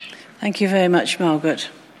Thank you very much, Margaret.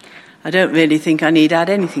 I don't really think I need add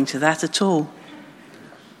anything to that at all.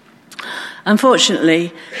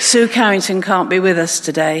 Unfortunately, Sue Carrington can't be with us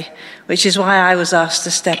today, which is why I was asked to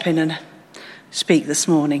step in and speak this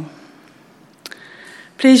morning.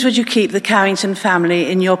 Please would you keep the Carrington family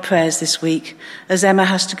in your prayers this week as Emma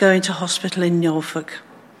has to go into hospital in Norfolk.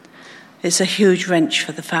 It's a huge wrench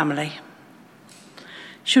for the family.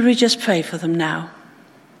 Should we just pray for them now?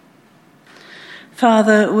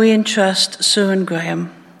 Father, we entrust Sue and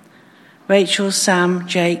Graham, Rachel, Sam,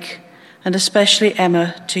 Jake, and especially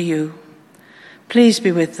Emma to you. Please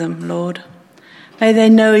be with them, Lord. May they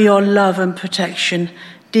know your love and protection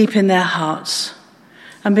deep in their hearts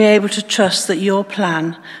and be able to trust that your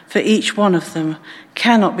plan for each one of them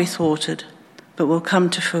cannot be thwarted, but will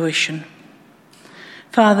come to fruition.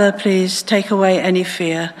 Father, please take away any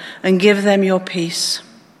fear and give them your peace.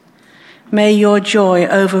 May your joy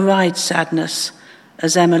override sadness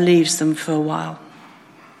as Emma leaves them for a while.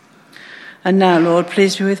 And now, Lord,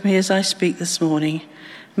 please be with me as I speak this morning.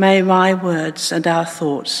 May my words and our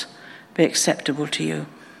thoughts be acceptable to you.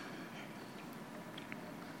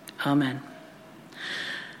 Amen.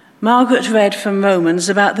 Margaret read from Romans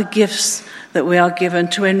about the gifts that we are given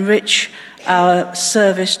to enrich our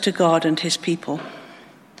service to God and his people.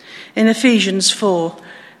 In Ephesians 4,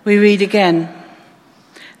 we read again,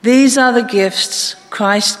 "These are the gifts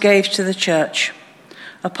Christ gave to the church: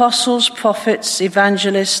 apostles, prophets,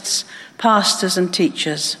 evangelists, pastors and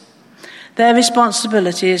teachers. Their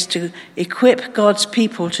responsibility is to equip God's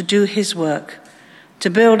people to do his work,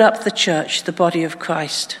 to build up the church, the body of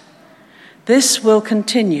Christ. This will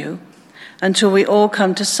continue until we all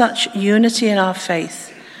come to such unity in our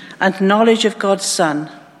faith and knowledge of God's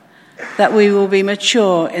Son that we will be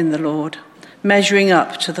mature in the Lord, measuring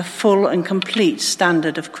up to the full and complete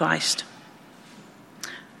standard of Christ."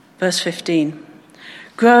 Verse 15.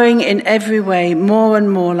 "Growing in every way more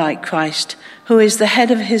and more like Christ, who is the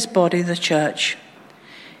head of his body, the church.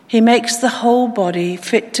 He makes the whole body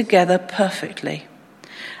fit together perfectly.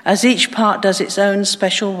 As each part does its own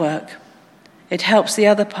special work, it helps the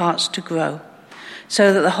other parts to grow,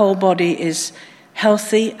 so that the whole body is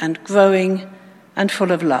healthy and growing and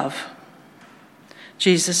full of love."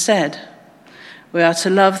 Jesus said, "We are to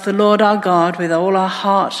love the Lord our God with all our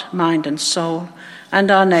heart, mind and soul,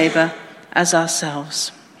 and our neighbour as ourselves."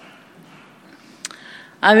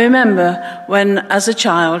 I remember when, as a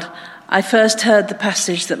child, I first heard the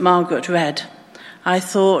passage that Margaret read. I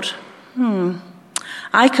thought,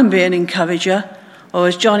 I can be an encourager, or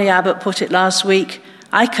as Johnny Abbott put it last week,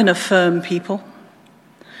 I can affirm people.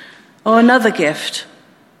 Or another gift: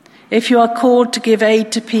 if you are called to give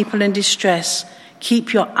aid to people in distress,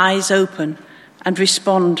 keep your eyes open and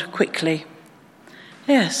respond quickly.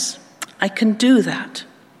 Yes, I can do that.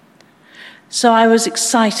 So I was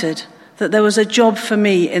excited that there was a job for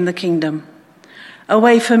me in the kingdom, a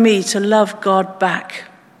way for me to love God back,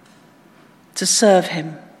 to serve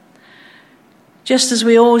him. Just as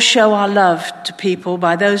we all show our love to people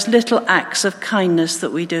by those little acts of kindness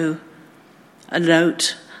that we do. A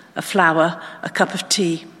note, a flower, a cup of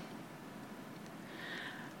tea.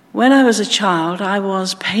 When I was a child, I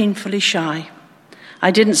was painfully shy.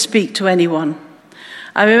 I didn't speak to anyone.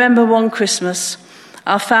 I remember one Christmas,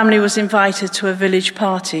 our family was invited to a village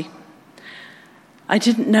party. I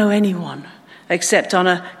didn't know anyone, except on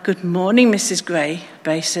a "good morning, Mrs. Gray"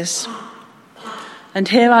 basis. And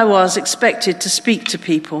here I was, expected to speak to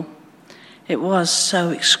people. It was so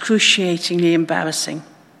excruciatingly embarrassing.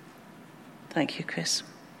 Thank you, Chris.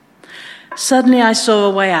 Suddenly I saw a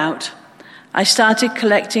way out. I started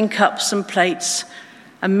collecting cups and plates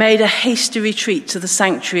and made a hasty retreat to the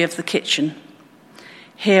sanctuary of the kitchen.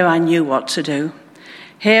 Here I knew what to do.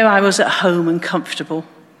 Here I was at home and comfortable,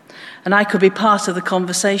 and I could be part of the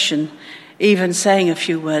conversation, even saying a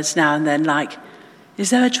few words now and then like,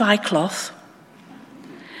 "Is there a dry cloth?"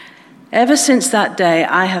 Ever since that day,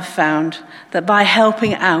 I have found that by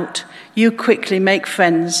helping out, you quickly make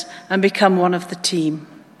friends and become one of the team.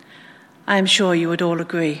 I am sure you would all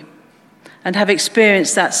agree and have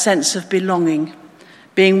experienced that sense of belonging,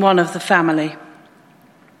 being one of the family.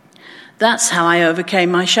 That's how I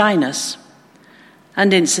overcame my shyness,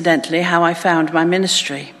 and incidentally, how I found my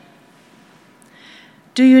ministry.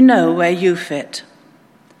 Do you know where you fit?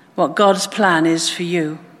 What God's plan is for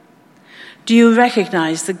you? Do you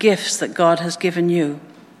recognize the gifts that God has given you?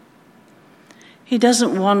 He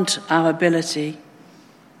doesn't want our ability.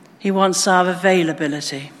 He wants our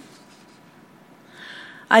availability.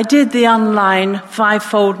 I did the online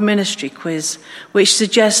 5-fold ministry quiz, which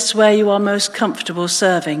suggests where you are most comfortable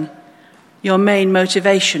serving, your main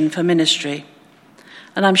motivation for ministry.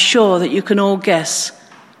 And I'm sure that you can all guess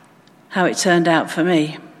how it turned out for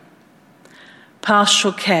me.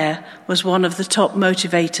 Pastoral care was one of the top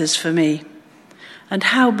motivators for me, and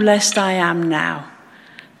how blessed I am now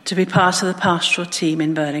to be part of the pastoral team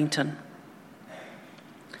in Burlington.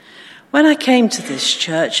 When I came to this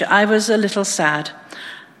church, I was a little sad.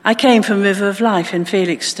 I came from River of Life in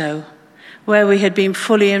Felixstowe, where we had been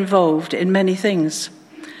fully involved in many things.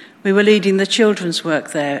 We were leading the children's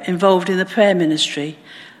work there, involved in the prayer ministry,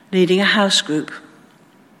 leading a house group.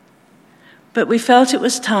 But we felt it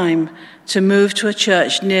was time to move to a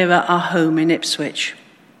church nearer our home in Ipswich.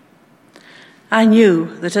 I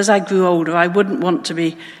knew that as I grew older, I wouldn't want to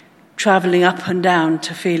be travelling up and down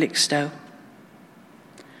to Felixstowe.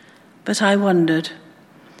 But I wondered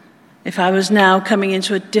if I was now coming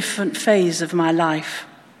into a different phase of my life.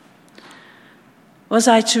 Was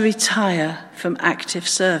I to retire from active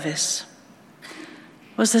service?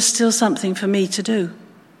 Was there still something for me to do?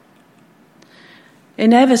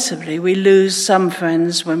 Inevitably, we lose some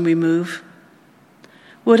friends when we move.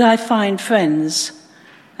 Would I find friends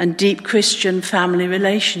and deep Christian family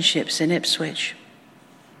relationships in Ipswich?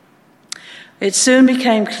 It soon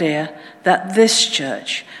became clear that this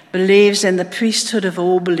church believes in the priesthood of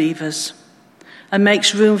all believers and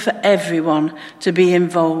makes room for everyone to be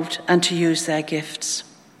involved and to use their gifts.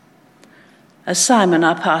 As Simon,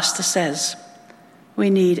 our pastor, says, we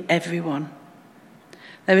need everyone.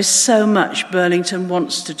 There is so much Burlington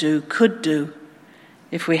wants to do, could do,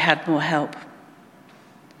 if we had more help.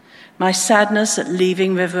 My sadness at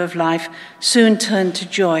leaving River of Life soon turned to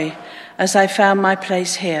joy as I found my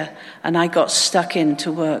place here and I got stuck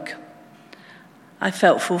into work. I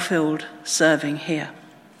felt fulfilled serving here.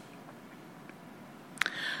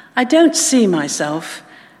 I don't see myself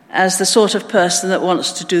as the sort of person that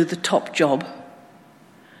wants to do the top job,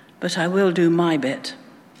 but I will do my bit.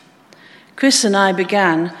 Chris and I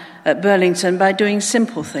began at Burlington by doing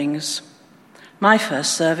simple things. My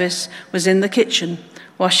first service was in the kitchen,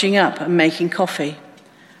 washing up and making coffee.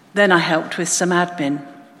 Then I helped with some admin.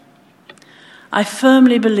 I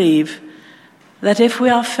firmly believe that if we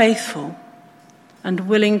are faithful and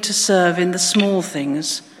willing to serve in the small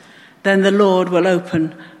things, then the Lord will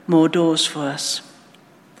open more doors for us.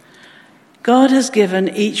 God has given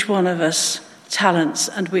each one of us talents,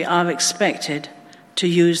 and we are expected to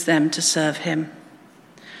use them to serve him.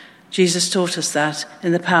 Jesus taught us that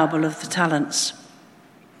in the parable of the talents.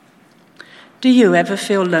 Do you ever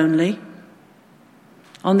feel lonely?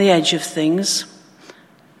 On the edge of things?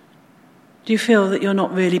 Do you feel that you're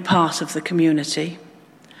not really part of the community?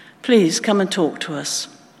 Please come and talk to us.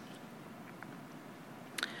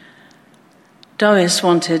 Doris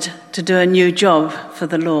wanted to do a new job for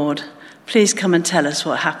the Lord. Please come and tell us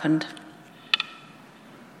what happened.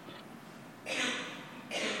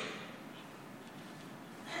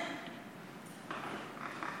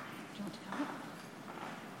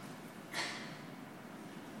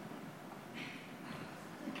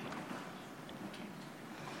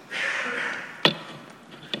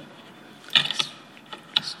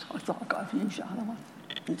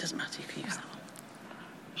 It doesn't matter, you can use that one.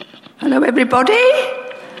 Hello, everybody.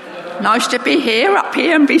 Nice to be here, up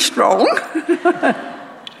here, and be strong.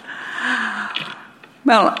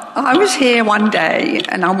 Well, I was here one day,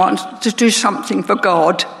 and I wanted to do something for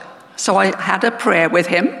God, so I had a prayer with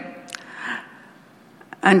him,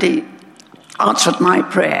 and he answered my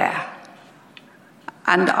prayer.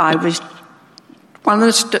 And I was one of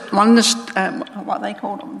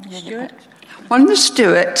the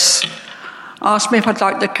stewards asked me if I'd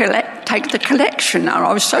like to take the collection, and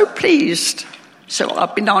I was so pleased. So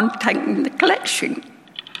I've been on taking the collection.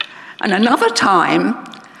 And another time,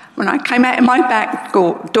 when I came out of my back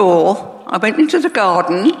door, I went into the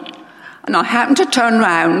garden, and I happened to turn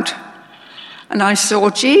round, and I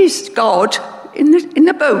saw God in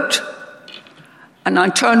the boat. And I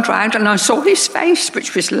turned round, and I saw his face,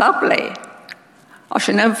 which was lovely. I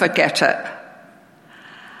shall never forget it.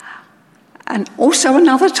 And also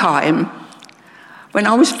another time, when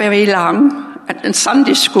I was very young, in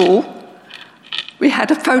Sunday school, we had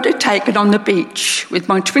a photo taken on the beach with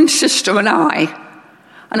my twin sister and I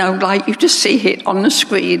would like you to see it on the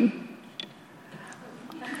screen.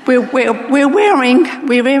 My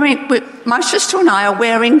sister and I are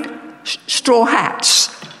wearing straw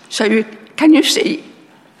hats. So can you see?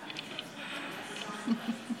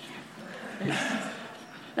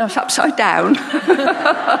 No, it's upside down.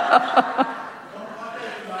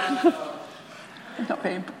 Not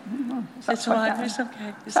very. It's all right. It's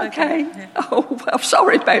okay. It's okay. Yeah. Oh, well,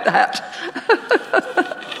 sorry about that.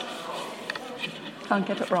 Can't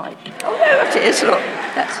get it right. Oh, there it is. Look,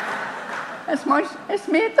 that's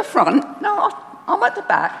me at the front. No, I'm at the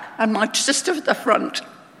back, and my sister at the front.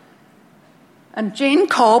 And Jean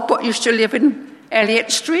Cobb, what used to live in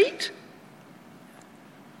Elliott Street.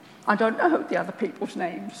 I don't know the other people's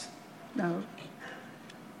names. No.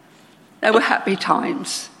 They were happy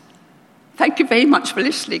times. Thank you very much for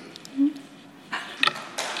listening. Thank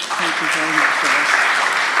you very much, Phyllis.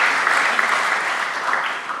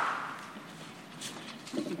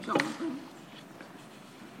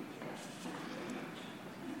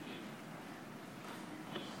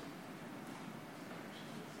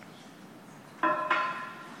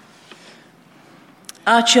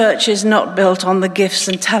 Our church is not built on the gifts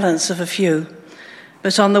and talents of a few,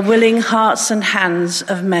 but on the willing hearts and hands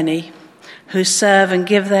of many who serve and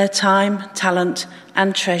give their time, talent,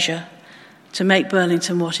 and treasure to make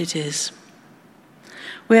Burlington what it is.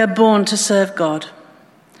 We are born to serve God,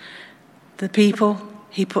 the people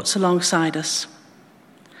he puts alongside us.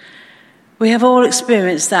 We have all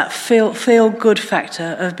experienced that feel-good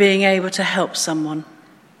factor of being able to help someone.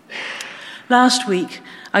 Last week,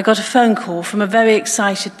 I got a phone call from a very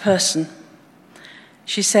excited person.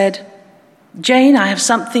 She said, "Jane, I have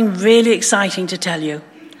something really exciting to tell you."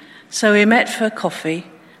 So we met for a coffee,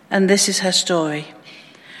 and this is her story.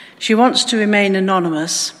 She wants to remain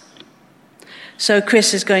anonymous, so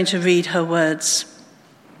Chris is going to read her words.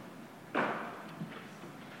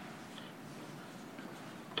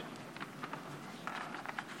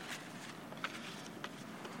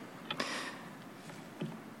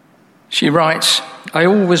 She writes, "I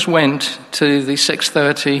always went to the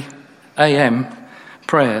 6:30 a.m.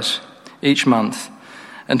 prayers each month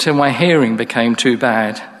until my hearing became too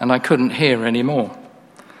bad and I couldn't hear anymore.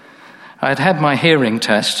 I had had my hearing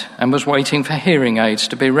test and was waiting for hearing aids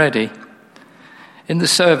to be ready. In the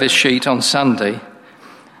service sheet on Sunday,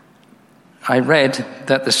 I read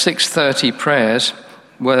that the 6:30 prayers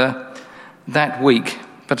were that week,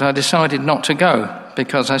 but I decided not to go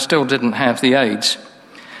because I still didn't have the aids.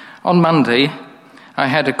 On Monday, I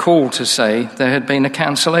had a call to say there had been a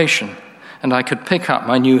cancellation and I could pick up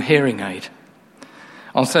my new hearing aid.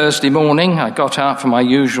 On Thursday morning, I got up for my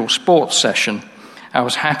usual sports session. I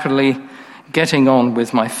was happily getting on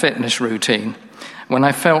with my fitness routine when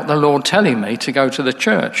I felt the Lord telling me to go to the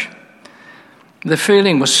church. The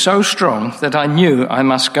feeling was so strong that I knew I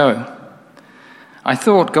must go. I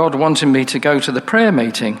thought God wanted me to go to the prayer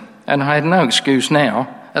meeting, and I had no excuse now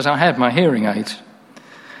as I had my hearing aids.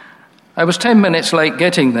 I was 10 minutes late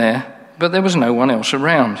getting there, but there was no one else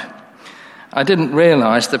around. I didn't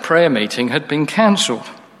realise the prayer meeting had been cancelled.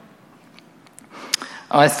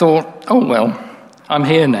 I thought, oh well, I'm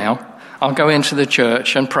here now. I'll go into the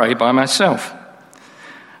church and pray by myself.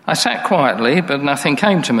 I sat quietly, but nothing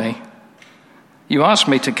came to me. "You asked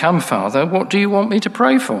me to come, Father. What do you want me to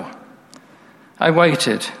pray for?" I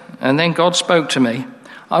waited, and then God spoke to me.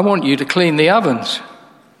 "I want you to clean the ovens."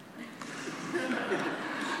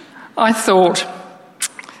 I thought,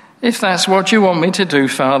 if that's what you want me to do,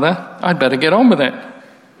 Father, I'd better get on with it.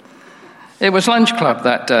 It was lunch club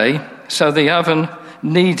that day, so the oven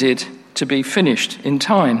needed to be finished in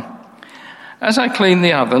time. As I cleaned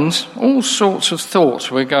the ovens, all sorts of thoughts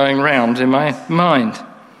were going round in my mind.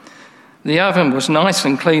 The oven was nice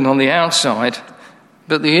and clean on the outside,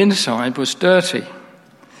 but the inside was dirty.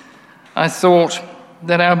 I thought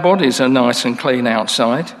that our bodies are nice and clean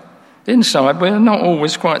outside. Inside, we're not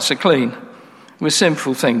always quite so clean with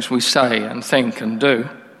sinful things we say and think and do.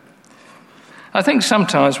 I think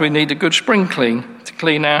sometimes we need a good spring clean to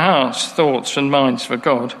clean our hearts, thoughts and minds for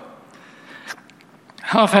God.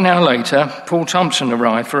 Half an hour later, Paul Thompson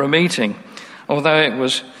arrived for a meeting, although it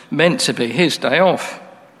was meant to be his day off.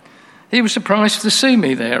 He was surprised to see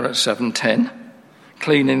me there at 7:10,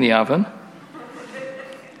 cleaning the oven.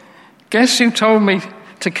 "Guess who told me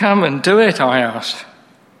to come and do it?" I asked.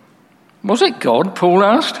 "Was it God?" Paul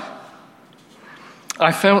asked.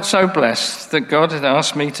 I felt so blessed that God had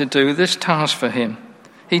asked me to do this task for him.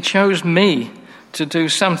 He chose me to do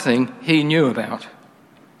something he knew about.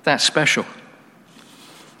 That's special.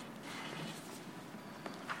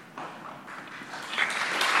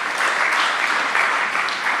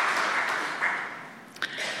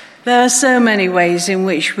 There are so many ways in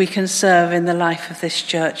which we can serve in the life of this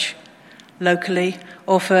church, locally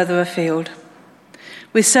or further afield.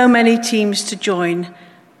 With so many teams to join,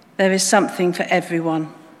 there is something for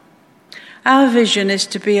everyone. Our vision is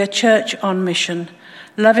to be a church on mission,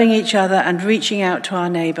 loving each other and reaching out to our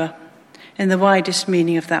neighbour, in the widest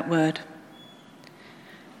meaning of that word.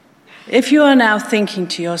 If you are now thinking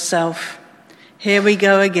to yourself, "Here we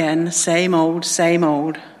go again, same old, same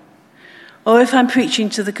old," or if I'm preaching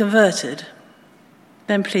to the converted,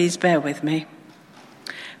 then please bear with me.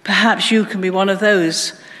 Perhaps you can be one of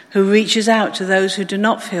those who reaches out to those who do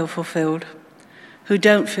not feel fulfilled, who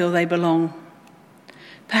don't feel they belong,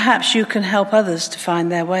 Perhaps you can help others to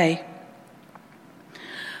find their way.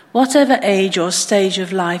 Whatever age or stage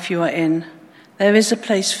of life you are in, there is a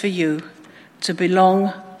place for you to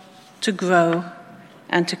belong, to grow,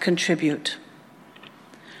 and to contribute.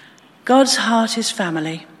 God's heart is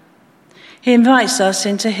family. He invites us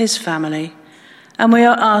into his family, and we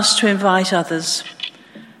are asked to invite others,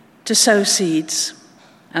 to sow seeds.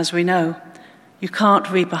 As we know, you can't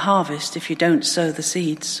reap a harvest if you don't sow the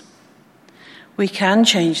seeds. We can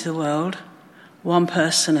change the world, one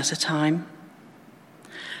person at a time.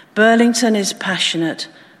 Burlington is passionate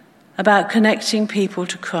about connecting people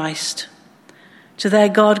to Christ, to their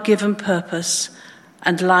God-given purpose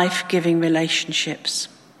and life-giving relationships.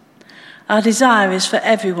 Our desire is for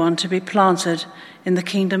everyone to be planted in the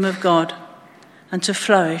kingdom of God and to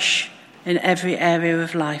flourish in every area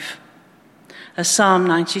of life. As Psalm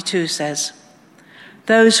 92 says,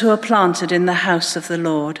 "Those who are planted in the house of the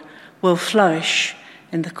Lord will flourish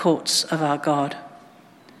in the courts of our God."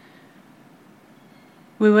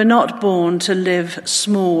 We were not born to live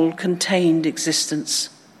small, contained existence,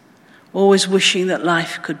 always wishing that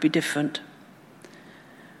life could be different.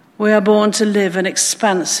 We are born to live an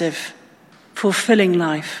expansive, fulfilling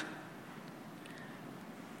life.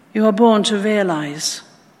 You are born to realize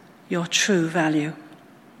your true value.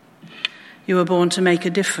 You are born to make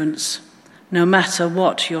a difference, no matter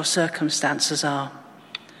what your circumstances are.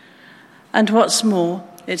 And what's more,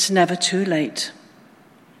 it's never too late.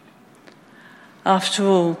 After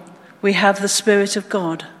all, we have the Spirit of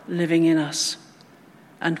God living in us,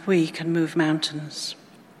 and we can move mountains.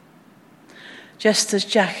 Just as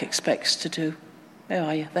Jack expects to do. Where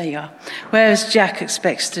are you? There you are. Whereas Jack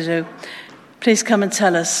expects to do. Please come and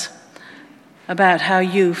tell us about how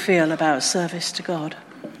you feel about service to God.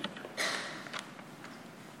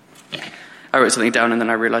 I wrote something down and then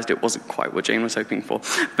I realised it wasn't quite what Jane was hoping for,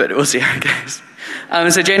 but we'll see how it goes.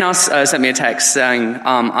 So Jane sent me a text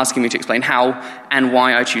asking me to explain how and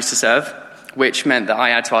why I choose to serve, which meant that I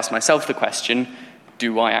had to ask myself the question,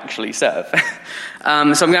 do I actually serve? So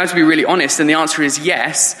I'm going to have to be really honest, and the answer is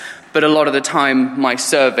yes, but a lot of the time my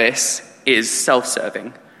service is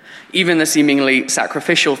self-serving. Even the seemingly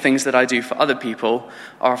sacrificial things that I do for other people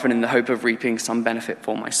are often in the hope of reaping some benefit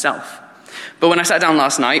for myself. But when I sat down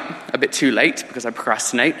last night, a bit too late because I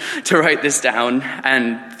procrastinate, to write this down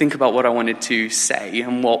and think about what I wanted to say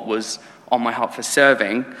and what was on my heart for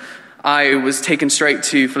serving, I was taken straight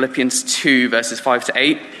to Philippians 2, verses 5 to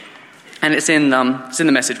 8. And it's in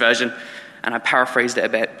the Message version, and I paraphrased it a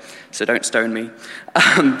bit, so don't stone me.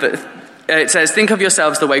 But it says, "Think of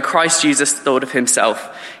yourselves the way Christ Jesus thought of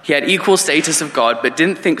himself. He had equal status of God, but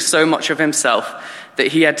didn't think so much of himself that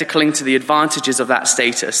he had to cling to the advantages of that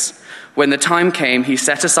status. When the time came, he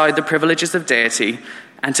set aside the privileges of deity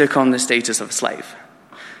and took on the status of a slave."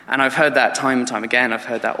 And I've heard that time and time again. I've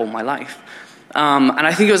heard that all my life. And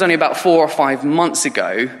I think it was only about 4 or 5 months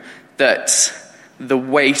ago that the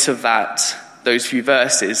weight of those few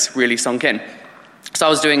verses really sunk in. So I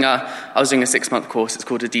was doing a 6-month course. It's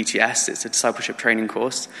called a DTS. It's a discipleship training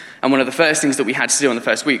course. And one of the first things that we had to do on the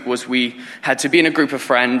first week was we had to be in a group of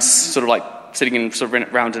friends, sort of like sitting in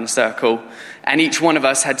round in a circle, and each one of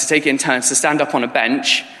us had to take it in turns to stand up on a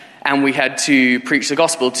bench, and we had to preach the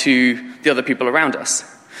gospel to the other people around us.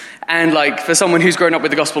 And for someone who's grown up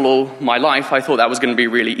with the gospel all my life, I thought that was going to be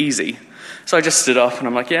really easy. So I just stood up and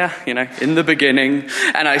I'm like, yeah, in the beginning.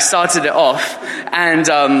 And I started it off. And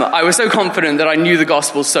I was so confident that I knew the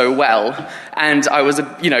gospel so well. And I was,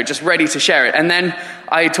 just ready to share it. And then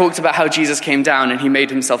I talked about how Jesus came down and he made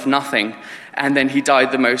himself nothing. And then he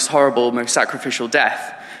died the most horrible, most sacrificial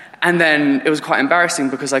death. And then it was quite embarrassing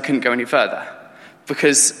because I couldn't go any further.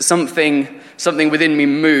 Because something within me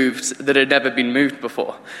moved that had never been moved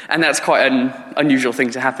before. And that's quite an unusual thing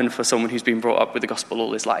to happen for someone who's been brought up with the gospel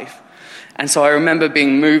all his life. And so I remember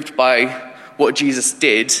being moved by what Jesus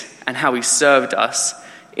did and how he served us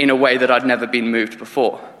in a way that I'd never been moved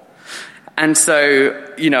before. And so,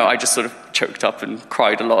 I just sort of choked up and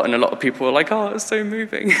cried a lot. And a lot of people were like, oh, it's so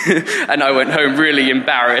moving. And I went home really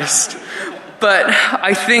embarrassed. But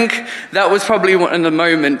I think that was probably one of the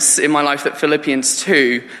moments in my life that Philippians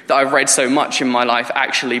 2, that I've read so much in my life,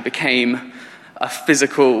 actually became a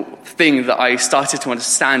physical thing that I started to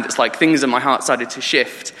understand. It's like things in my heart started to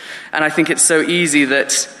shift. And I think it's so easy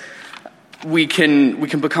that we can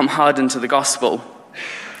become hardened to the gospel.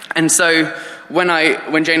 And so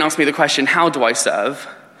when Jane asked me the question, how do I serve?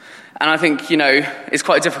 And I think, it's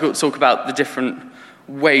quite difficult to talk about the different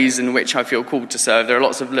ways in which I feel called to serve. There are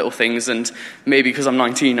lots of little things, and maybe because I'm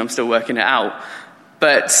 19, I'm still working it out.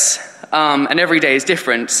 But, and every day is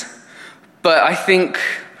different. But I think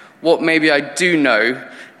what maybe I do know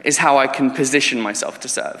is how I can position myself to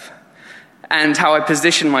serve. And how I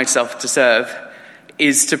position myself to serve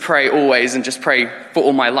is to pray always, and just pray for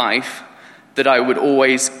all my life, that I would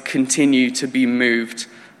always continue to be moved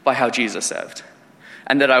by how Jesus served.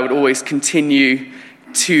 And that I would always continue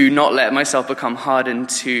to not let myself become hardened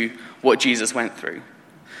to what Jesus went through.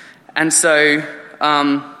 And so,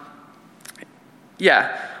 I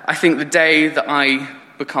think the day that I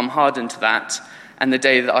become hardened to that, and the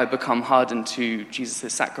day that I become hardened to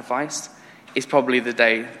Jesus' sacrifice, is probably the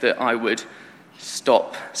day that I would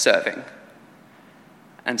stop serving.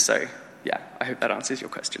 And so, I hope that answers your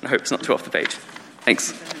question. I hope it's not too off the page.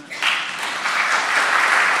 Thanks.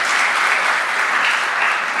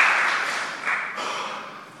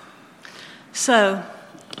 So,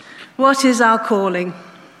 what is our calling?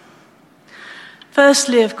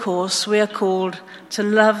 Firstly, of course, we are called to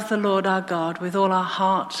love the Lord our God with all our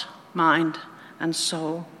heart, mind, and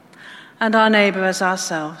soul, and our neighbour as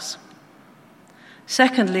ourselves.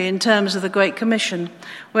 Secondly, in terms of the Great Commission,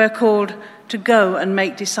 we're called to go and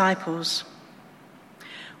make disciples.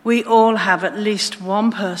 We all have at least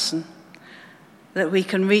one person that we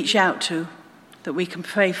can reach out to, that we can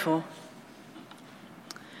pray for.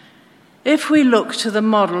 If we look to the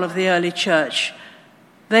model of the early church,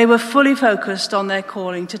 they were fully focused on their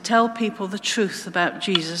calling to tell people the truth about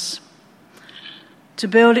Jesus, to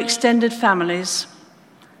build extended families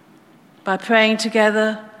by praying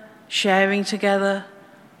together, sharing together,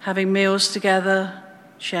 having meals together,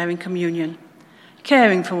 sharing communion,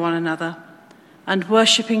 caring for one another, and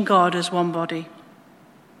worshipping God as one body.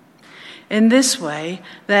 In this way,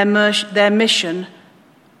 their mission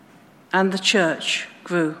and the church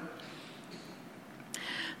grew.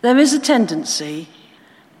 There is a tendency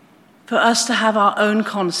for us to have our own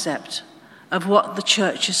concept of what the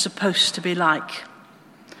church is supposed to be like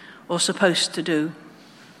or supposed to do,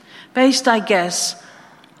 based, I guess,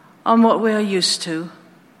 on what we are used to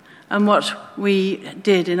and what we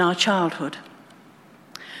did in our childhood.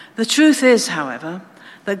 The truth is, however,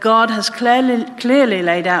 that God has clearly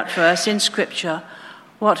laid out for us in Scripture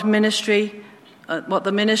what the ministry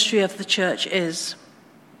of the church is.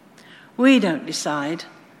 We don't decide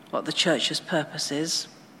what the church's purpose is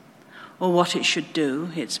or what it should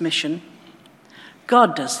do, its mission.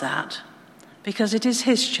 God does that because it is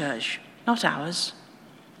his church, not ours.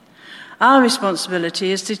 Our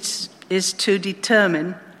responsibility is to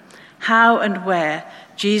determine how and where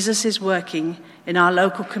Jesus is working in our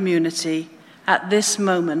local community at this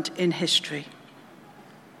moment in history.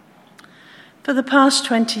 For the past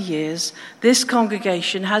 20 years, this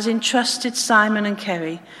congregation has entrusted Simon and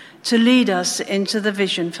Kerry to lead us into the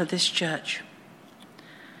vision for this church.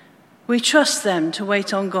 We trust them to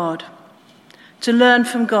wait on God, to learn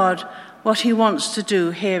from God what he wants to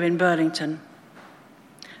do here in Burlington.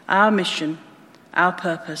 Our mission, our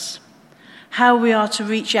purpose, how we are to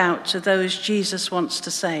reach out to those Jesus wants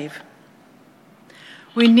to save.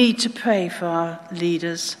 We need to pray for our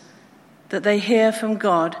leaders, that they hear from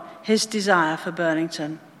God his desire for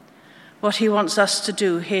Burlington, what he wants us to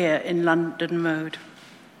do here in London Road.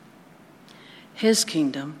 His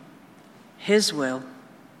kingdom, his will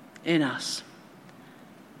in us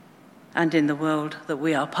and in the world that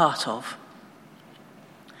we are part of.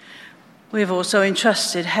 We have also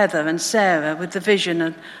entrusted Heather and Sarah with the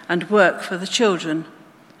vision and work for the children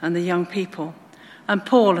and the young people. And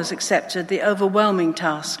Paul has accepted the overwhelming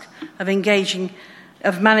task of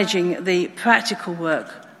managing the practical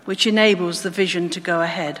work which enables the vision to go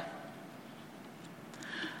ahead.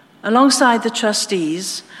 Alongside the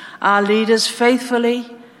trustees, our leaders faithfully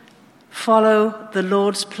follow the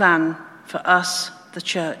Lord's plan for us, the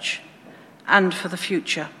church, and for the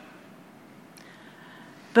future.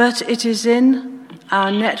 But it is in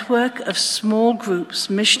our network of small groups,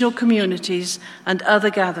 missional communities, and other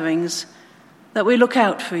gatherings that we look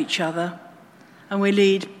out for each other and we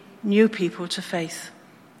lead new people to faith.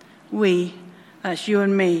 We, that's you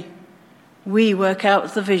and me, we work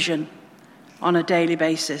out the vision on a daily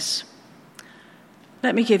basis.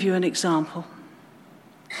 Let me give you an example.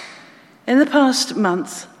 In the past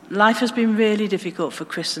month, life has been really difficult for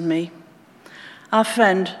Chris and me. Our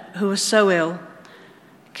friend, who was so ill,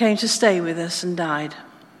 came to stay with us and died.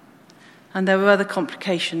 And there were other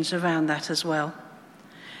complications around that as well.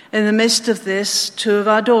 In the midst of this, 2 of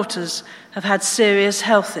our daughters have had serious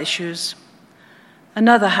health issues.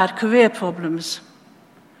 Another had career problems.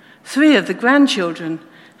 3 of the grandchildren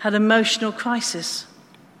had emotional crisis.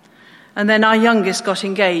 And then our youngest got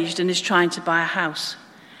engaged and is trying to buy a house.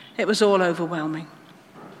 It was all overwhelming.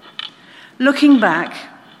 Looking back,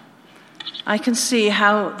 I can see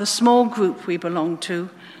how the small group we belonged to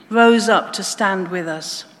rose up to stand with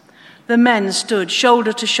us. The men stood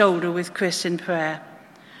shoulder to shoulder with Chris in prayer.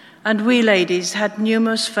 And we ladies had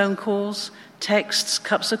numerous phone calls, texts,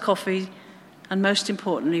 cups of coffee, and most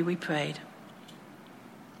importantly, we prayed.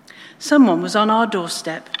 Someone was on our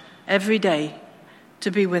doorstep every day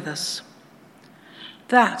to be with us.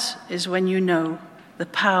 That is when you know the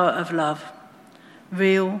power of love,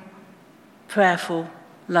 real, prayerful,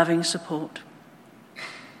 loving support.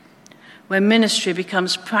 When ministry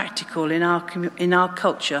becomes practical in our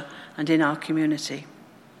culture and in our community.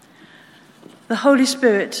 The Holy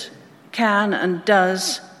Spirit can and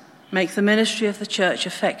does make the ministry of the church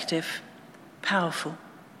effective, powerful.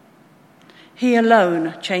 He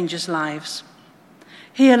alone changes lives.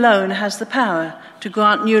 He alone has the power to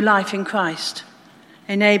grant new life in Christ,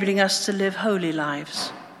 enabling us to live holy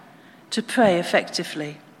lives, to pray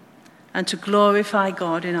effectively, and to glorify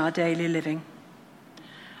God in our daily living.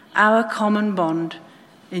 Our common bond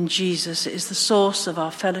in Jesus is the source of our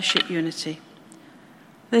fellowship unity.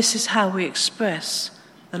 This is how we express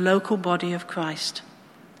the local body of Christ.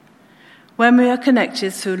 When we are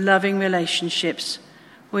connected through loving relationships,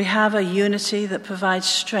 we have a unity that provides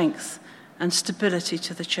strength and stability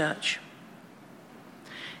to the church.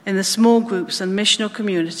 In the small groups and missional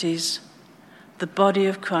communities, the body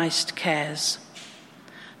of Christ cares,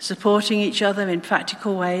 supporting each other in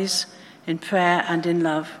practical ways, in prayer and in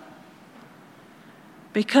love.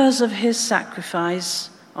 Because of his sacrifice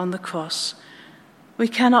on the cross, we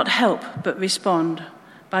cannot help but respond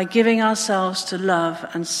by giving ourselves to love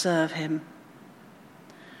and serve him.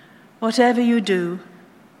 Whatever you do,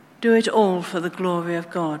 do it all for the glory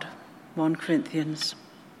of God, 1 Corinthians.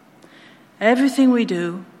 Everything we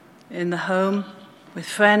do, in the home, with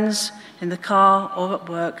friends, in the car or at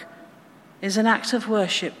work, is an act of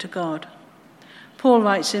worship to God. Paul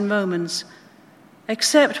writes in Romans,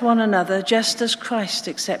 "Accept one another just as Christ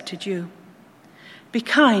accepted you. Be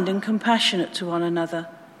kind and compassionate to one another,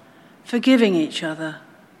 forgiving each other,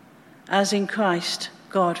 as in Christ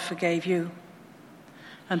God forgave you."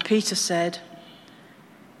 And Peter said,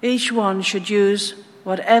 "Each one should use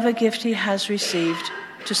whatever gift he has received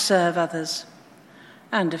to serve others."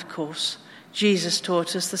 And of course, Jesus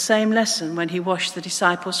taught us the same lesson when he washed the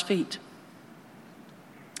disciples' feet.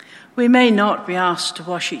 We may not be asked to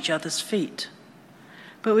wash each other's feet,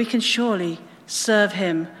 but we can surely serve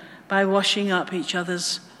him by washing up each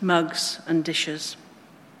other's mugs and dishes.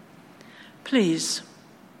 Please,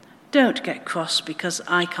 don't get cross because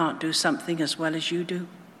I can't do something as well as you do,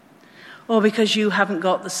 or because you haven't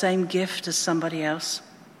got the same gift as somebody else.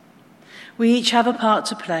 We each have a part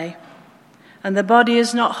to play, and the body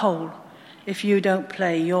is not whole if you don't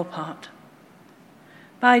play your part.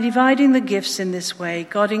 By dividing the gifts in this way,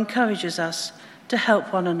 God encourages us to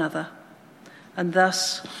help one another, and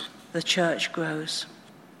thus the church grows.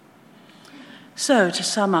 So, to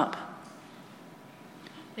sum up,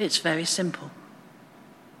 it's very simple.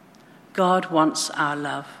 God wants our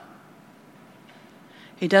love.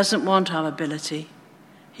 He doesn't want our ability,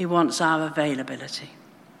 he wants our availability.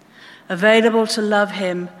 Available to love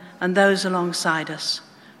him and those alongside us,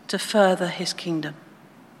 to further his kingdom.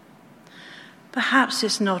 Perhaps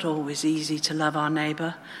it's not always easy to love our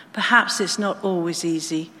neighbour. Perhaps it's not always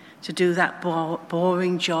easy to do that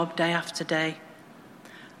boring job day after day,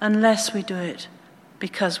 unless we do it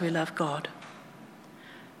because we love God.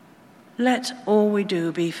 Let all we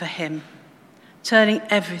do be for him, turning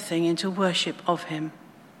everything into worship of him,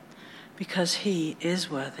 because he is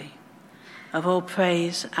worthy of all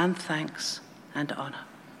praise and thanks and honour.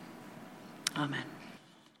 Amen.